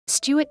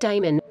Stuart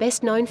Damon,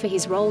 best known for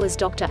his role as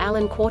Dr.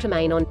 Alan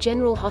Quartermaine on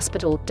General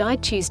Hospital,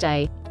 died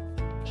Tuesday.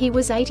 He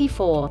was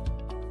 84.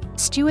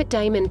 Stuart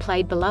Damon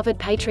played beloved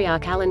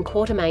patriarch Alan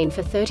Quartermaine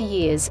for 30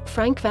 years,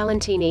 Frank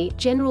Valentini,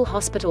 General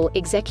Hospital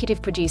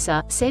executive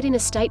producer, said in a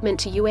statement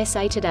to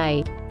USA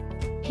Today.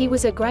 He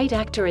was a great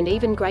actor and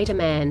even greater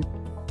man.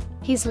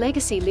 His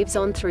legacy lives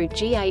on through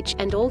GH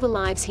and all the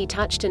lives he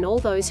touched and all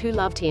those who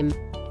loved him.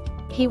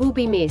 He will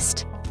be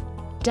missed.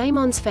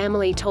 Damon's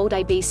family told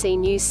ABC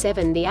News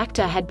 7 the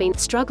actor had been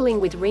struggling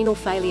with renal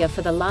failure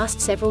for the last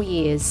several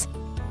years.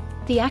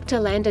 The actor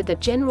landed the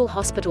General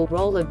Hospital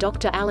role of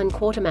Dr. Alan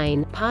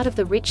Quartermaine, part of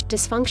the rich,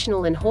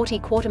 dysfunctional and haughty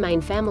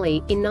Quartermaine family,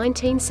 in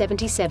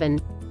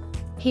 1977.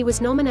 He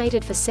was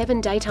nominated for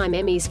 7 Daytime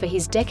Emmys for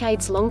his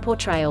decades-long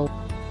portrayal.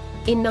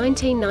 In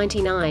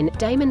 1999,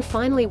 Damon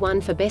finally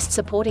won for Best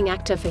Supporting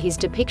Actor for his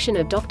depiction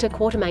of Dr.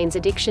 Quartermaine's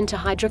addiction to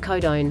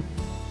hydrocodone.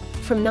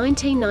 From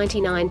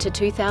 1999 to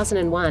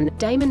 2001,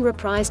 Damon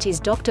reprised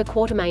his Dr.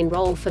 Quartermaine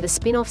role for the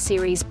spin-off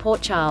series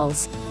Port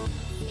Charles.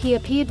 He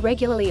appeared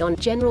regularly on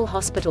General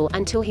Hospital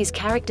until his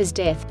character's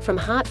death, from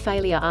heart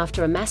failure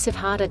after a massive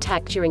heart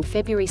attack during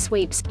February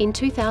sweeps, in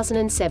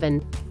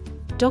 2007.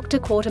 Dr.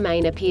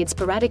 Quartermaine appeared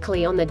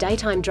sporadically on the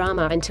daytime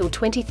drama until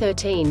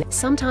 2013,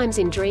 sometimes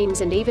in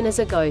dreams and even as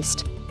a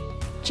ghost.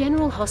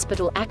 General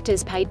Hospital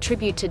actors paid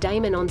tribute to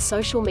Damon on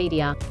social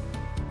media.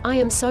 "I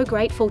am so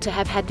grateful to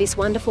have had this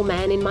wonderful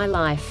man in my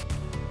life.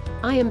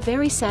 I am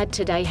very sad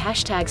today.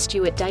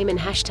 #Stuart Damon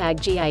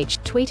 #GH,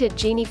 tweeted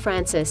Jeannie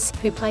Francis,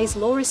 who plays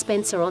Laura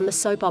Spencer on the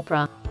soap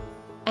opera.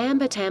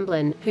 Amber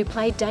Tamblyn, who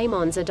played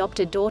Damon's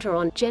adopted daughter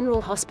on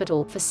General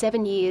Hospital for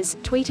 7 years,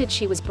 tweeted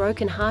she was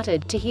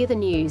broken-hearted to hear the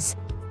news.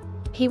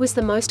 "He was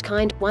the most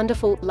kind,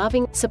 wonderful,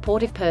 loving,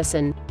 supportive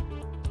person.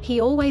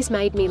 He always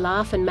made me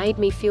laugh and made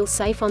me feel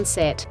safe on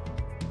set.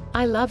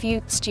 I love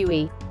you,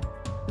 Stewie.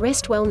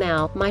 Rest well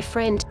now, my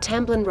friend,"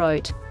 Tamblyn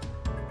wrote.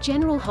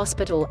 General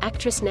Hospital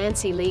actress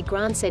Nancy Lee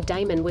Grant said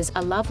Damon was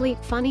a lovely,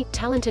 funny,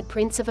 talented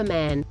prince of a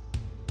man.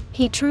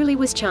 "He truly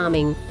was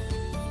charming.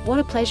 What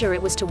a pleasure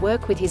it was to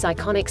work with his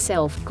iconic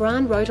self,"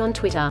 Grant wrote on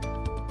Twitter.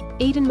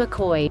 Eden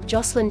McCoy,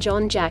 Jocelyn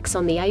John Jacks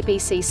on the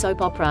ABC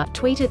soap opera,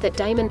 tweeted that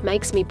Damon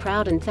makes me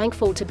proud and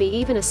thankful to be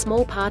even a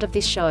small part of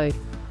this show.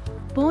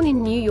 Born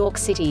in New York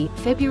City,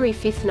 February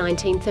 5,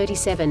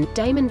 1937,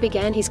 Damon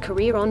began his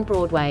career on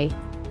Broadway.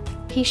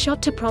 He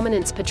shot to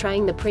prominence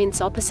portraying the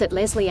prince opposite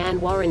Leslie Ann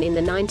Warren in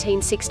the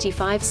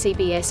 1965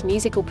 CBS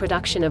musical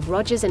production of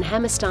Rodgers and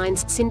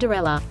Hammerstein's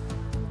Cinderella.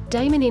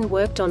 Damon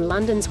worked on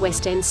London's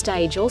West End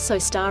stage, also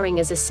starring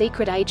as a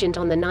secret agent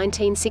on the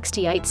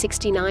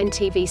 1968-69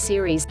 TV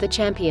series The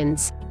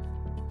Champions.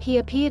 He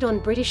appeared on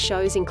British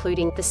shows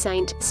including The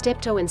Saint,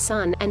 Steptoe and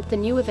Son, and The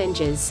New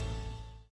Avengers.